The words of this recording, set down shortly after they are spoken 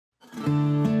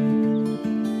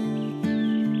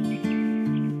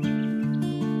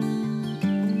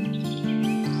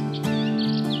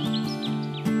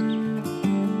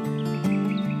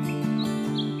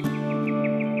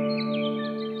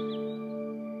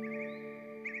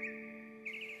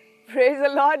Praise the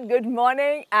Lord, good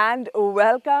morning and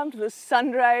welcome to the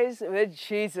Sunrise with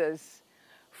Jesus.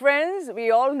 Friends,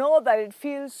 we all know that it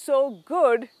feels so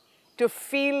good to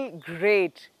feel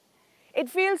great. It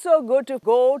feels so good to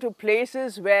go to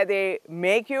places where they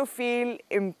make you feel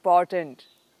important.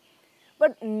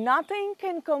 But nothing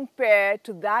can compare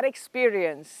to that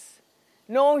experience.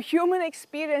 No human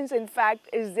experience, in fact,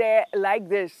 is there like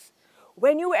this.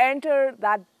 When you enter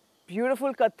that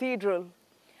beautiful cathedral,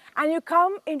 and you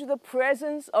come into the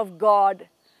presence of God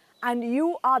and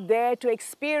you are there to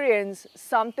experience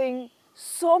something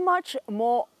so much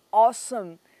more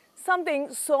awesome,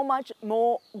 something so much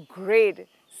more great,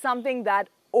 something that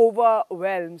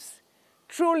overwhelms.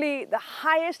 Truly, the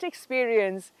highest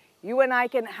experience you and I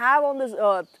can have on this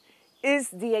earth is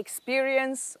the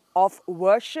experience of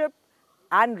worship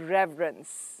and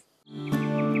reverence.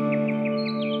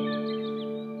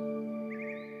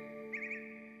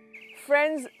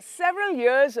 Friends, several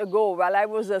years ago, while I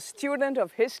was a student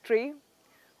of history,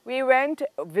 we went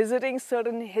visiting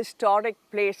certain historic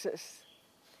places.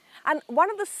 And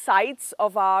one of the sites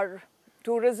of our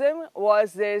tourism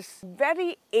was this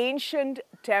very ancient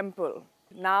temple,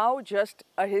 now just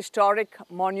a historic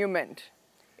monument.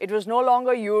 It was no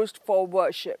longer used for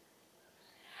worship.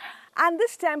 And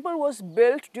this temple was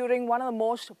built during one of the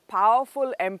most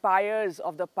powerful empires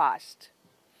of the past.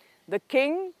 The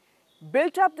king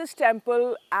built up this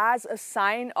temple as a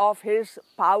sign of his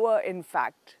power, in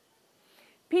fact.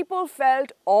 People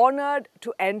felt honored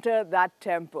to enter that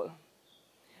temple.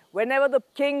 Whenever the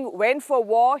king went for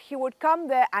war, he would come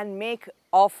there and make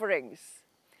offerings.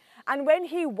 And when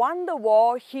he won the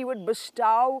war, he would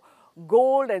bestow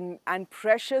gold and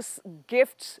precious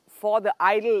gifts for the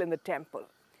idol in the temple.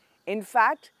 In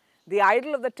fact, the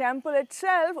idol of the temple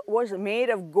itself was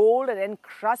made of gold and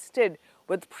encrusted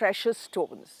with precious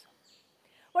stones.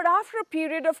 But after a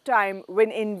period of time, when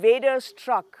invaders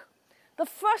struck, the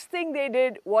first thing they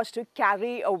did was to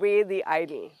carry away the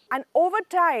idol. And over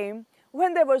time,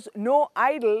 when there was no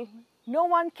idol, no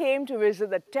one came to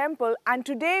visit the temple. And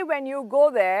today, when you go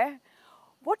there,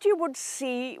 what you would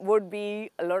see would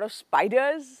be a lot of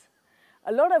spiders,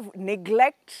 a lot of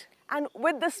neglect, and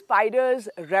with the spiders,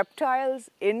 reptiles,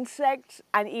 insects,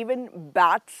 and even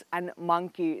bats and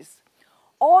monkeys.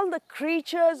 All the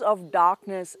creatures of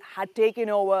darkness had taken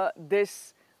over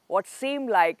this, what seemed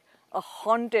like a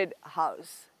haunted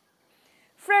house.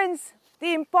 Friends,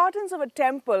 the importance of a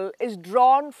temple is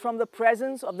drawn from the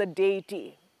presence of the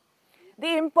deity.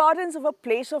 The importance of a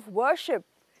place of worship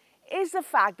is the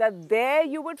fact that there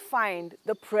you would find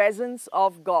the presence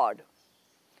of God.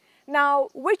 Now,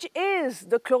 which is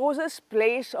the closest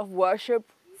place of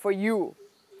worship for you,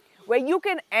 where you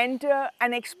can enter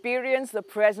and experience the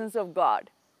presence of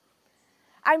God?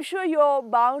 I'm sure you're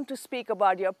bound to speak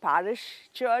about your parish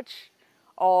church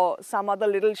or some other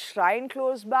little shrine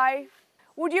close by.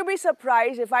 Would you be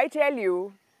surprised if I tell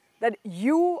you that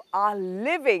you are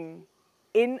living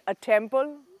in a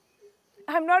temple?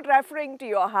 I'm not referring to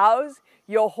your house,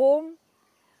 your home.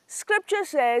 Scripture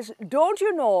says, don't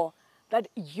you know that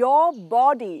your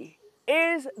body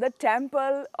is the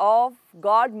temple of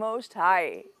God Most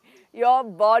High? Your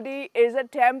body is a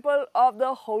temple of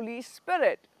the Holy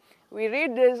Spirit. We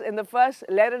read this in the first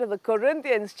letter to the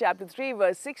Corinthians, chapter 3,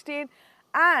 verse 16,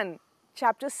 and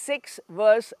chapter 6,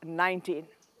 verse 19.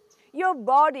 Your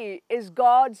body is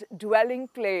God's dwelling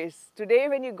place. Today,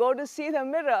 when you go to see the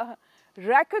mirror,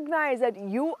 recognize that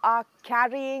you are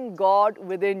carrying God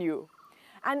within you.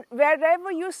 And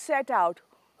wherever you set out,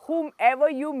 whomever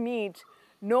you meet,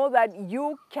 know that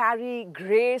you carry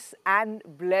grace and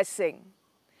blessing.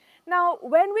 Now,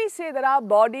 when we say that our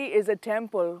body is a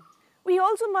temple, we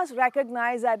also must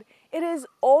recognize that it is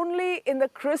only in the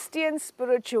Christian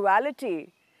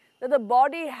spirituality that the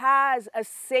body has a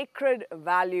sacred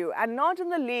value, and not in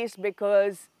the least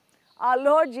because our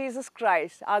Lord Jesus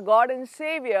Christ, our God and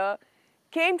Savior,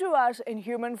 came to us in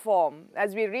human form.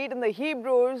 As we read in the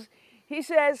Hebrews, he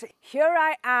says, "Here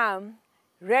I am,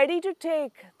 ready to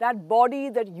take that body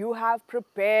that you have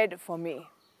prepared for me."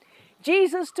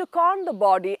 Jesus took on the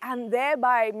body and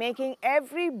thereby making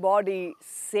every body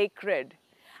sacred.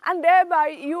 And thereby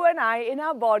you and I in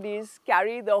our bodies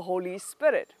carry the Holy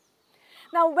Spirit.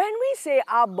 Now when we say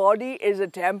our body is a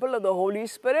temple of the Holy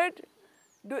Spirit,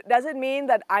 does it mean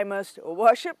that I must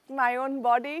worship my own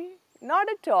body? Not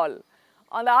at all.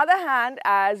 On the other hand,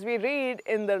 as we read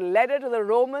in the letter to the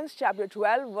Romans chapter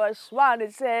 12 verse 1,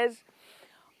 it says,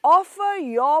 "Offer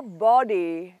your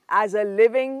body as a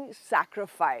living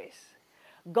sacrifice."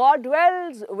 God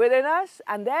dwells within us,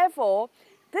 and therefore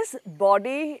this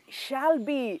body shall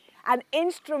be an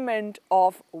instrument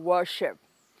of worship.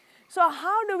 So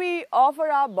how do we offer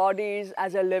our bodies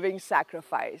as a living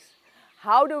sacrifice?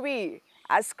 How do we,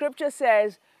 as Scripture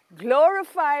says,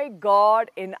 glorify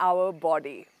God in our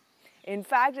body? In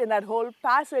fact, in that whole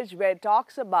passage where it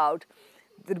talks about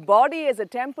the body as a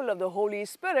temple of the Holy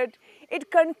Spirit,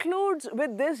 it concludes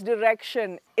with this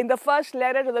direction. In the first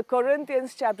letter to the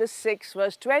Corinthians, chapter 6,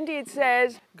 verse 20, it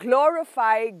says,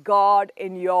 glorify God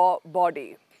in your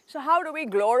body. So how do we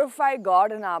glorify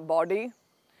God in our body?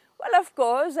 Well, of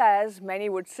course, as many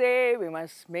would say, we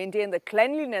must maintain the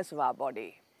cleanliness of our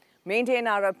body, maintain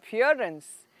our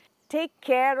appearance, take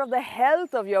care of the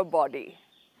health of your body.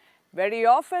 Very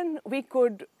often, we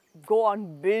could go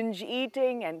on binge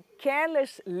eating and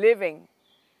careless living,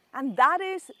 and that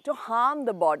is to harm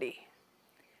the body.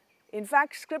 In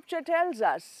fact, Scripture tells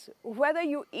us, whether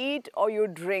you eat or you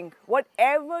drink,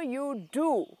 whatever you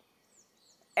do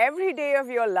every day of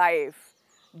your life,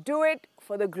 do it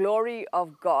for the glory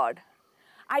of God.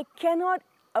 I cannot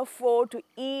afford to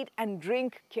eat and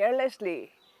drink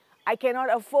carelessly. I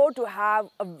cannot afford to have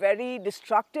a very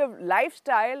destructive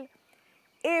lifestyle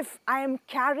if I am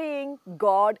carrying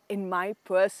God in my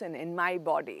person, in my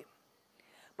body.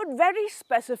 But very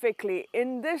specifically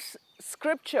in this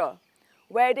scripture,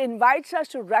 where it invites us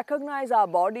to recognize our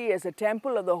body as a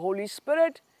temple of the Holy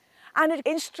Spirit, and it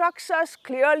instructs us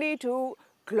clearly to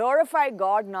glorify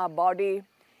God in our body,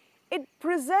 it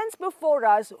presents before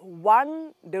us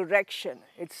one direction.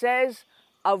 It says,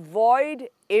 avoid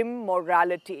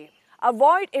immorality.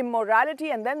 Avoid immorality,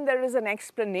 and then there is an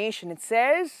explanation. It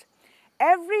says,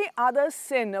 every other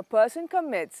sin a person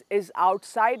commits is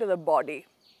outside of the body,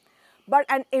 but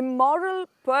an immoral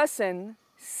person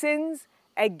sins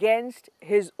against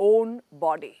his own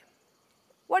body.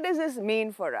 What does this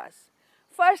mean for us?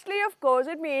 Firstly, of course,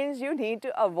 it means you need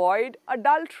to avoid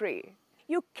adultery.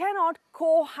 You cannot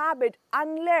cohabit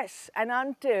unless and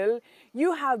until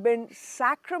you have been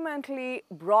sacramentally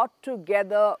brought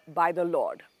together by the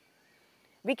Lord.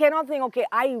 We cannot think, okay,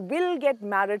 I will get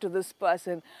married to this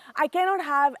person. I cannot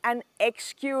have an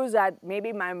excuse that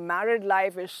maybe my married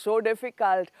life is so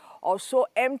difficult or so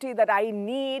empty that I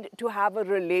need to have a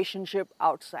relationship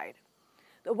outside.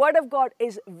 The Word of God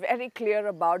is very clear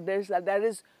about this, that there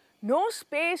is no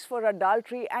space for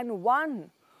adultery, and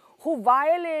one who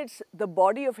violates the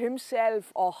body of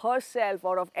himself or herself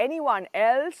or of anyone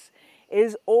else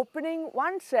is opening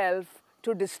oneself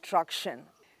to destruction.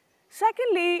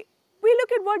 Secondly, we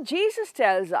look at what Jesus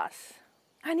tells us.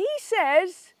 And he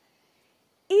says,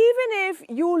 even if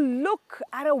you look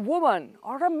at a woman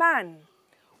or a man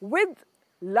with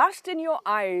lust in your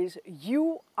eyes,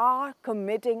 you are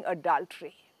committing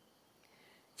adultery.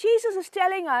 Jesus is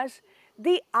telling us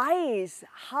the eyes,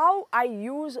 how I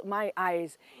use my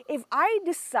eyes. If I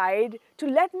decide to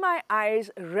let my eyes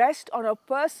rest on a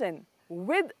person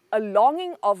with a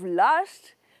longing of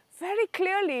lust, very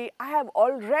clearly I have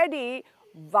already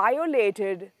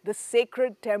violated the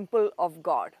sacred temple of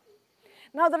God.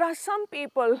 Now, there are some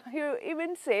people who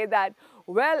even say that,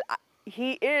 well,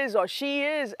 he is or she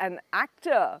is an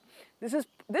actor.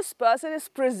 This person is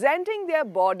presenting their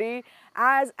body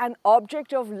as an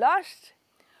object of lust.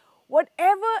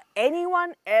 Whatever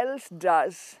anyone else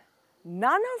does,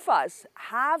 none of us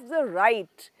have the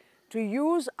right to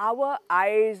use our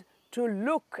eyes to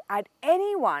look at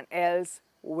anyone else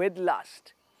with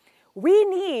lust. We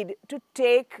need to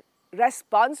take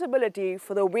responsibility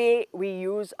for the way we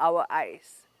use our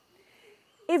eyes.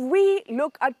 If we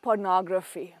look at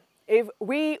pornography, if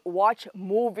we watch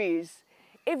movies,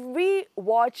 if we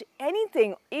watch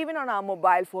anything, even on our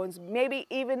mobile phones, maybe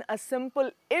even a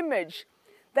simple image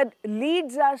that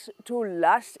leads us to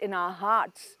lust in our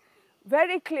hearts,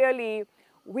 very clearly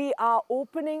we are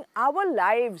opening our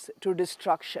lives to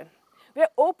destruction. We are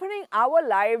opening our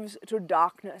lives to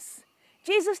darkness.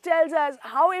 Jesus tells us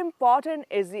how important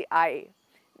is the eye.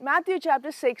 Matthew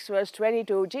chapter 6 verse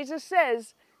 22, Jesus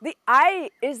says, the eye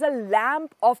is the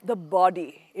lamp of the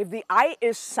body. If the eye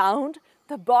is sound,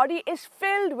 the body is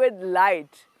filled with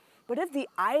light. But if the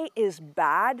eye is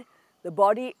bad, the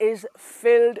body is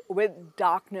filled with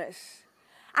darkness.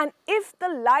 And if the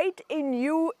light in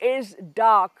you is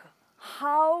dark,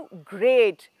 how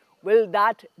great will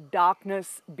that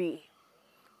darkness be?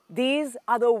 These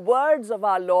are the words of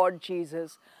our Lord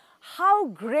Jesus. How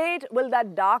great will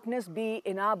that darkness be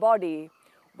in our body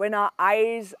when our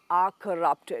eyes are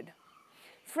corrupted?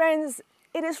 Friends,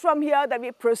 it is from here that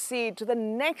we proceed to the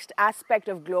next aspect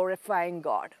of glorifying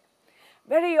God.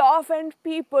 Very often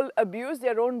people abuse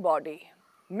their own body,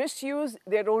 misuse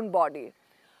their own body,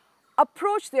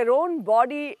 approach their own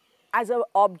body as an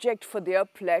object for their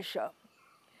pleasure.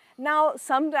 Now,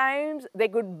 sometimes they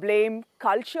could blame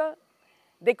culture.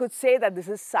 They could say that this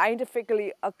is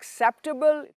scientifically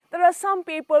acceptable. There are some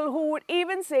people who would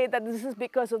even say that this is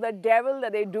because of the devil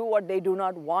that they do what they do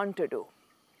not want to do.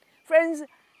 Friends,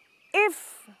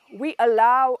 if we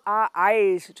allow our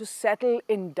eyes to settle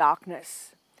in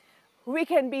darkness, we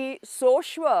can be so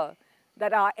sure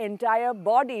that our entire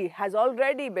body has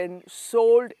already been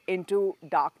sold into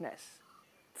darkness.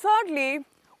 Thirdly,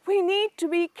 we need to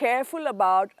be careful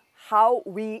about how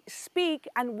we speak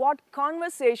and what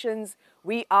conversations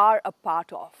we are a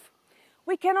part of.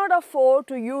 We cannot afford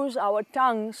to use our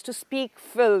tongues to speak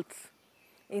filth,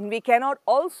 and we cannot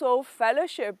also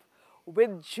fellowship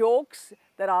with jokes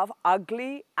that are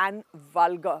ugly and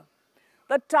vulgar.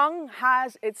 The tongue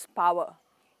has its power.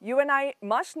 You and I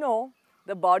must know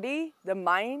the body, the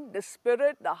mind, the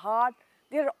spirit, the heart,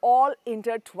 they're all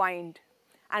intertwined.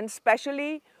 And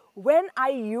especially when I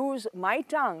use my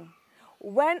tongue,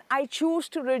 when I choose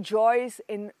to rejoice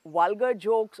in vulgar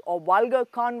jokes or vulgar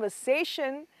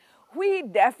conversation, we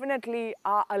definitely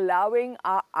are allowing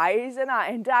our eyes and our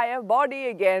entire body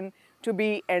again to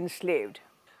be enslaved.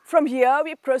 From here,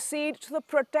 we proceed to the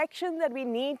protection that we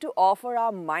need to offer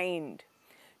our mind.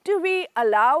 Do we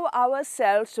allow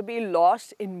ourselves to be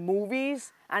lost in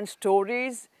movies and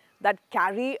stories that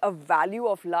carry a value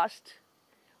of lust?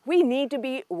 We need to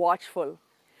be watchful.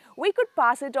 We could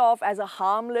pass it off as a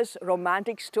harmless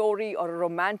romantic story or a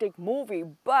romantic movie,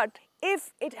 but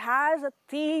if it has a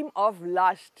theme of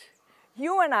lust,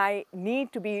 you and I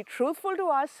need to be truthful to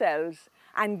ourselves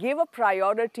and give a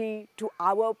priority to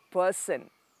our person.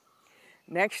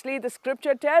 Nextly, the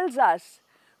scripture tells us,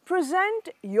 present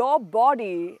your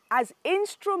body as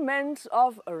instruments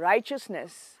of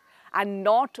righteousness and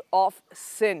not of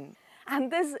sin.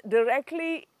 And this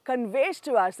directly conveys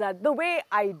to us that the way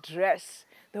I dress,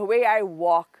 the way I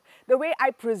walk, the way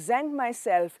I present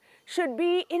myself should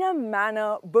be in a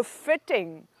manner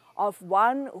befitting of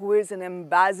one who is an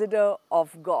ambassador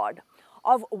of God,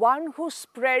 of one who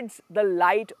spreads the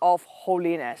light of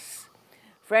holiness.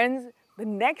 Friends, the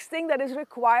next thing that is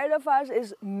required of us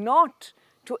is not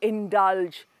to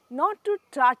indulge, not to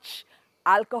touch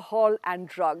alcohol and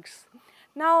drugs.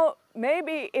 Now,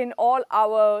 maybe in all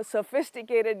our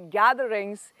sophisticated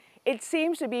gatherings, it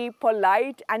seems to be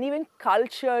polite and even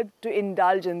cultured to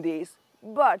indulge in these.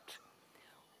 But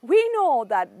we know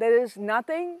that there is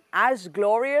nothing as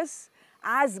glorious,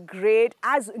 as great,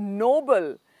 as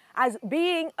noble as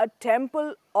being a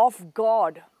temple of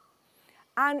God.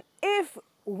 And if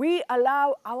we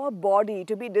allow our body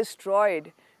to be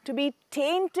destroyed, to be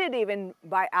tainted even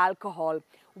by alcohol,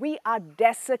 we are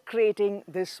desecrating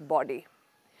this body.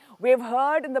 We have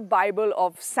heard in the Bible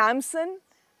of Samson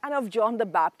and of John the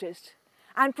Baptist.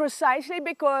 And precisely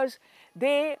because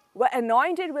they were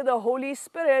anointed with the Holy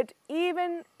Spirit,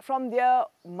 even from their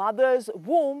mother's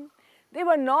womb, they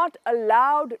were not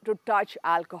allowed to touch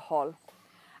alcohol.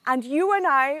 And you and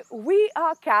I, we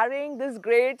are carrying this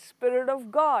great Spirit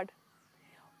of God.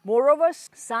 Moreover,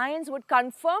 science would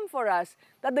confirm for us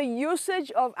that the usage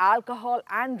of alcohol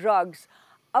and drugs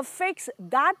affects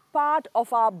that part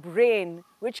of our brain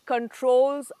which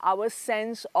controls our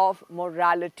sense of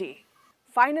morality.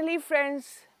 Finally,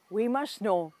 friends, we must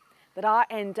know that our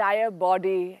entire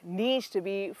body needs to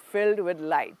be filled with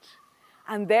light.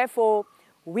 And therefore,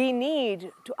 we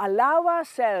need to allow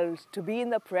ourselves to be in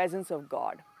the presence of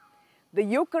God. The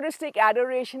Eucharistic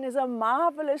adoration is a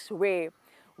marvelous way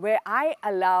where I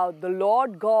allow the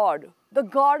Lord God, the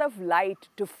God of light,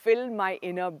 to fill my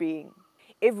inner being.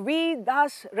 If we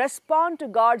thus respond to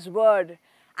God's word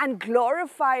and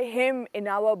glorify Him in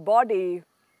our body,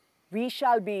 we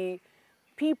shall be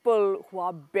people who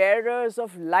are bearers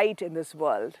of light in this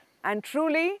world. And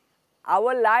truly,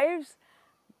 our lives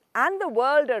and the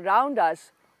world around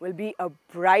us will be a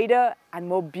brighter and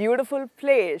more beautiful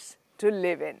place to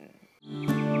live in.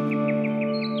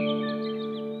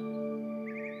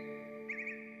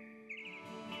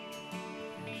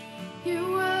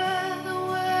 You were the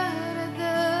Word at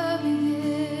the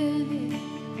beginning,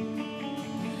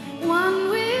 one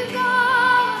with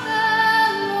God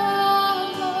and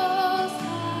Lord Most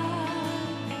High.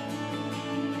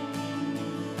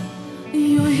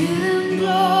 Your hidden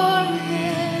glory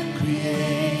in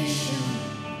creation,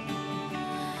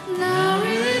 now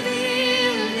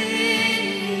revealed in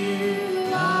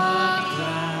you are.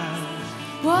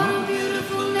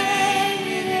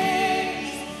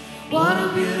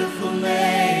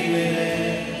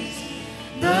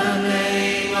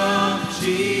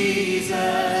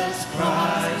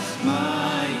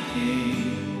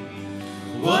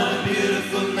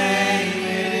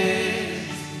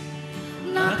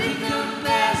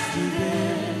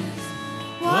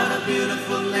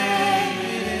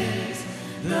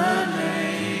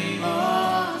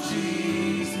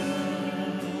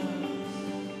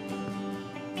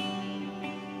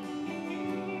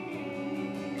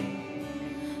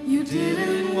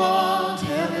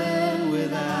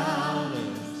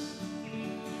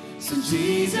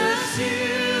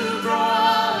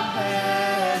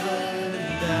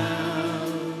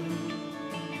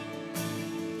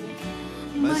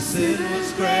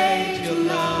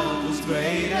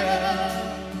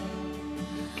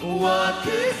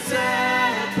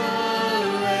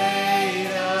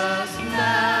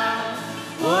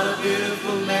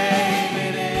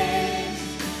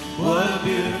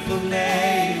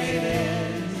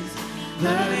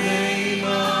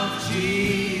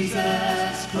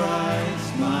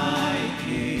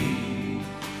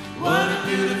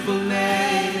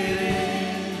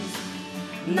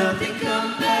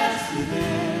 compares to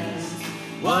this.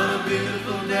 What a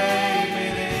beautiful name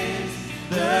it is,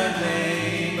 the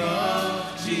name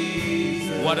of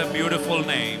Jesus. What a beautiful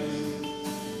name.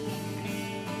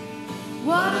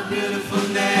 What a beautiful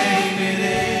name it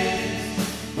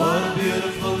is. What a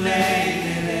beautiful name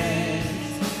it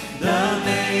is. The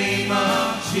name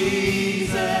of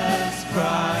Jesus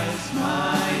Christ,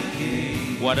 my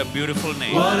King. What a beautiful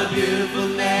name. What a beautiful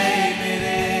name it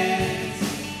is.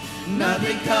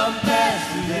 Nothing compares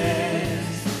to this.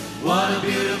 What a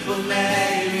beautiful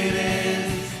name it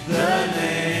is. The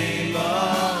name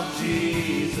of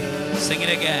Jesus. Sing it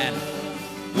again.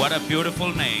 What a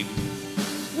beautiful name.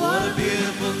 What a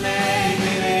beautiful name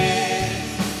it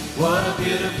is. What a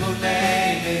beautiful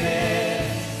name it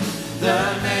is.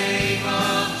 The name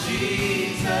of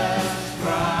Jesus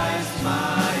Christ,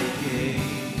 my King.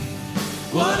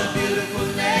 What a beautiful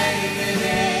name it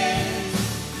is.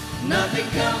 Nothing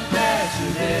compares to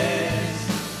this.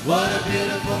 What a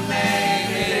beautiful name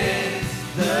it is.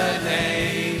 The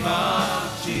name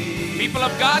of Jesus. People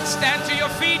of God, stand to your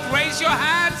feet. Raise your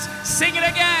hands. Sing it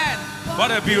again.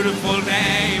 What a beautiful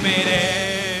name it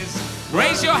is.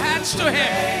 Raise your hands to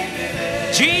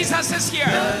Him. Jesus is here.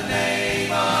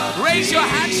 Raise your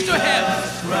hands to Him.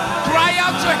 Cry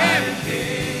out to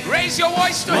Him. Raise your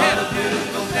voice to Him.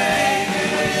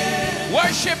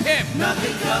 Worship Him.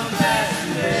 Nothing compares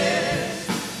to this.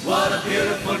 What a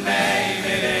beautiful name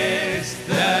it is.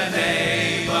 The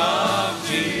name of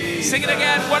Jesus. Sing it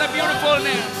again. What a beautiful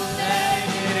name.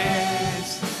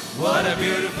 What a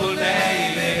beautiful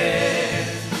name it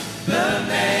is. The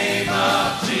name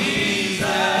of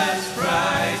Jesus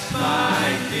Christ,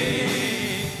 my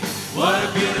King. What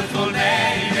a beautiful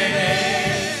name it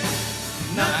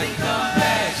is. Nothing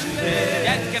compares to this.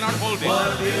 Death cannot hold it.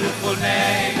 What a beautiful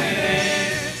name it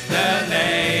is. The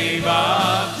name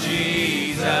of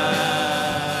Jesus.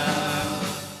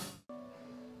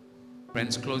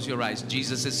 Friends, close your eyes.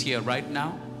 Jesus is here right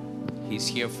now. He's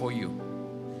here for you.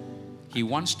 He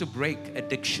wants to break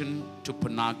addiction to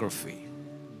pornography.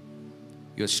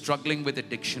 You're struggling with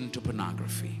addiction to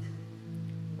pornography.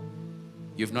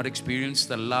 You've not experienced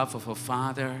the love of a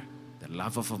father, the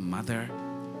love of a mother,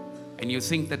 and you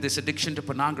think that this addiction to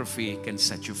pornography can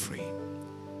set you free,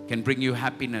 can bring you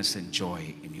happiness and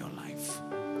joy in your life.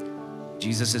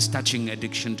 Jesus is touching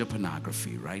addiction to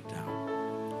pornography right now.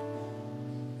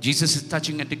 Jesus is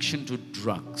touching addiction to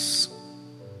drugs.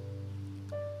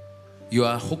 You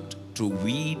are hooked to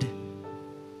weed.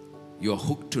 You're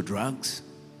hooked to drugs.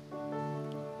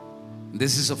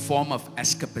 This is a form of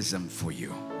escapism for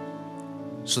you,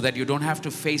 so that you don't have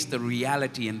to face the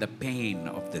reality and the pain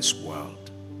of this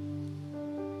world.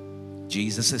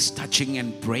 Jesus is touching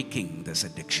and breaking this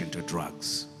addiction to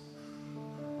drugs.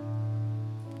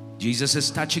 Jesus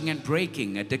is touching and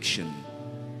breaking addiction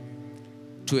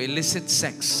to illicit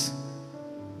sex,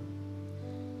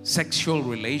 sexual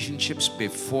relationships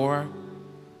before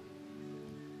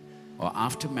or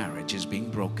after marriage is being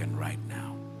broken right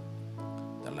now.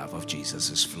 The love of Jesus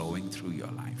is flowing through your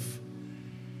life.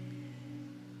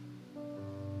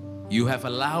 You have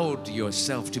allowed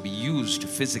yourself to be used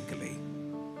physically,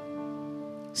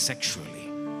 sexually.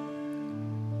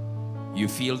 You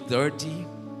feel dirty.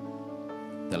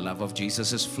 The love of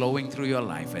Jesus is flowing through your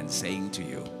life and saying to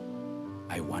you,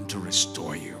 I want to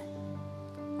restore you.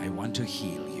 I want to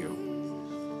heal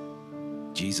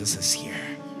you. Jesus is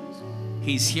here.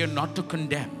 He's here not to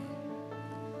condemn.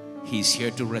 He's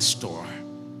here to restore.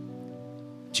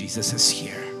 Jesus is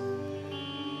here.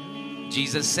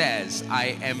 Jesus says,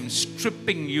 I am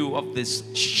stripping you of this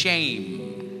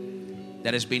shame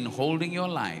that has been holding your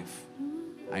life.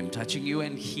 I'm touching you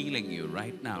and healing you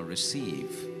right now. Receive.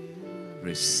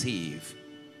 Receive.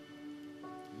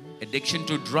 Addiction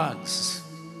to drugs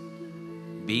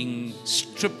being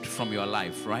stripped from your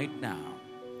life right now.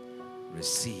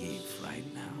 Receive right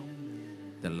now.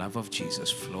 The love of Jesus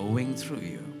flowing through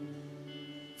you.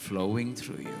 Flowing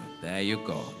through you. There you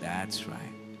go. That's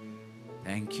right.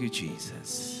 Thank you,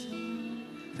 Jesus.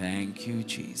 Thank you,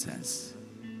 Jesus.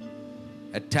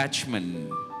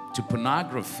 Attachment to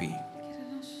pornography,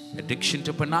 addiction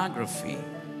to pornography,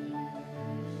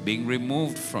 being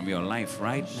removed from your life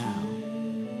right now.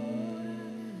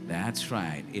 That's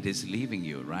right. It is leaving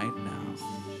you right now.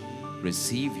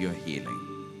 Receive your healing.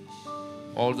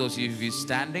 All those of you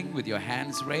standing with your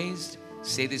hands raised,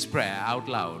 say this prayer out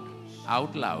loud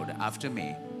after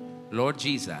me. Lord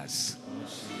Jesus.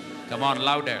 Come on,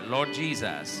 louder. Lord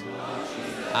Jesus,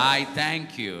 I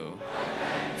thank you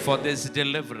for this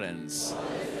deliverance,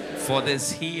 for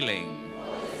this healing,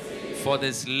 for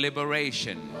this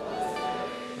liberation.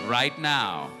 Right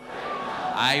now,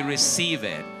 I receive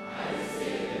it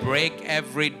Break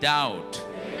every doubt.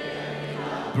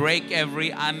 Break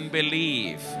every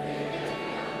unbelief.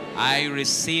 I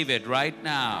receive it right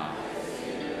now.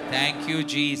 Thank you,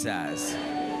 Jesus.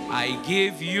 I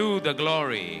give you the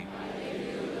glory.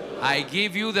 I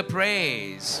give you the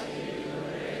praise.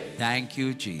 Thank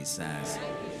you, Jesus.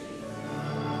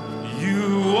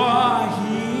 You are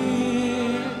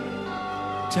here,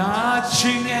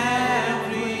 touching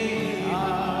every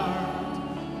heart.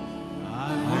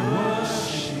 I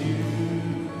worship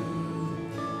you.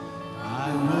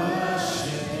 I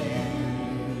worship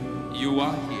you. You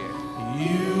are here.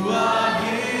 You are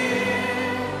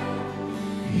here,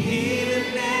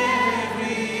 healing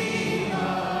every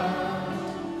heart.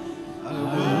 I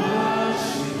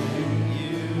worship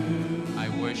you. I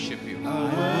worship you. I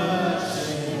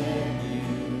worship you.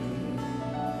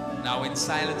 Now in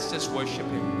silence, just worship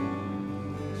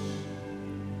him.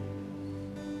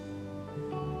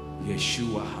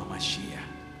 Yeshua HaMashiach,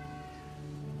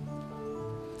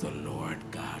 the Lord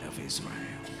God of Israel.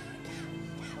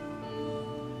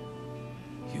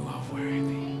 You are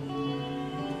worthy.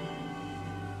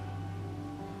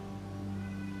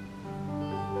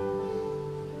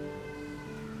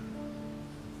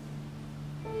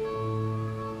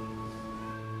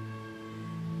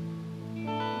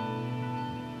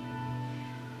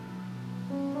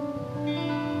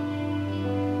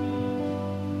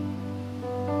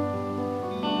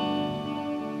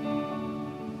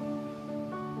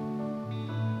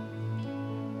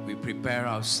 We prepare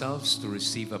ourselves to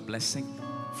receive a blessing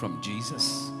from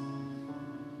Jesus.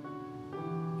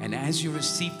 And as you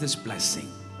receive this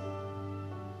blessing,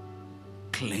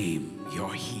 claim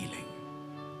your healing.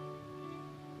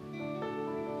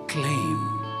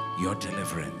 Claim your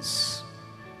deliverance.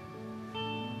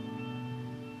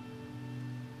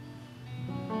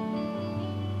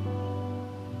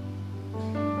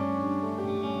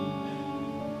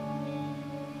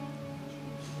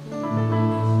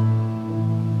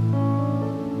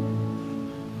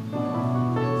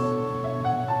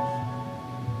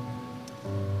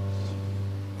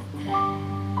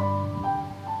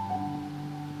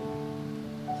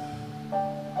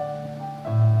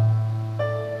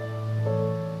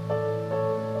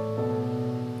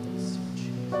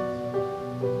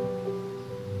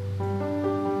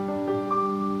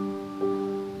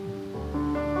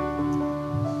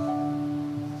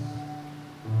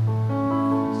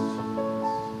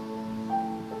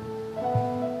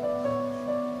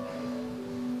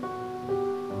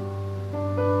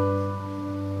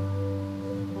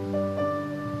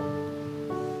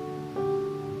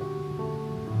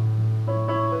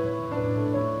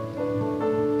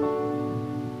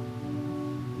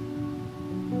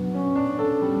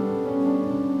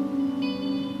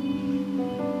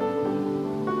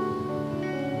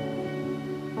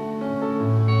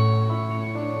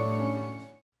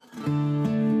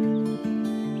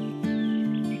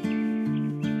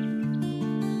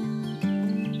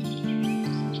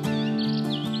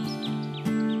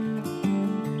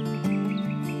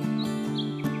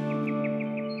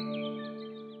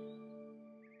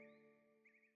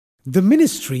 The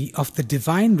ministry of the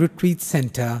Divine Retreat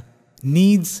Center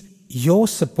needs your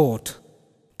support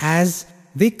as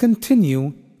they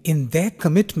continue in their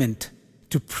commitment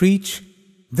to preach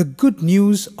the good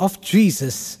news of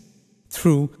Jesus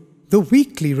through the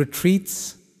weekly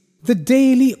retreats, the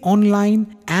daily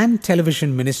online and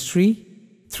television ministry,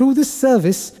 through the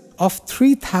service of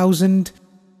 3,000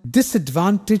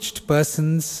 disadvantaged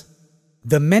persons,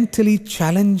 the mentally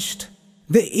challenged,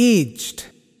 the aged,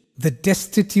 the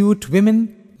destitute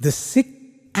women, the sick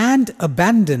and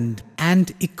abandoned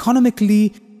and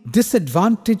economically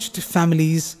disadvantaged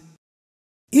families.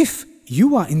 If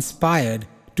you are inspired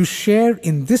to share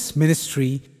in this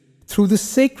ministry through the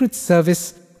sacred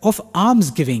service of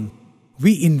almsgiving,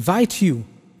 we invite you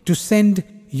to send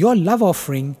your love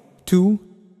offering to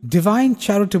Divine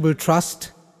Charitable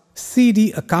Trust,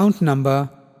 CD account number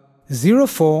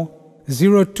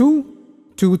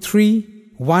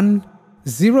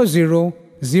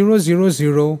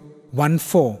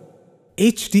 04022310000014,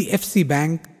 HDFC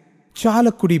Bank,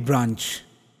 Chalakudi Branch,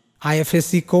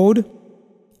 IFSC code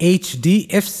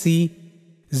HDFC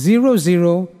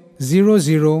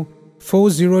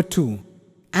 0000402,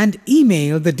 and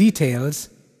email the details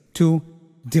to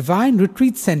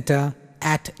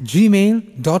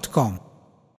divineretreatcenter@gmail.com.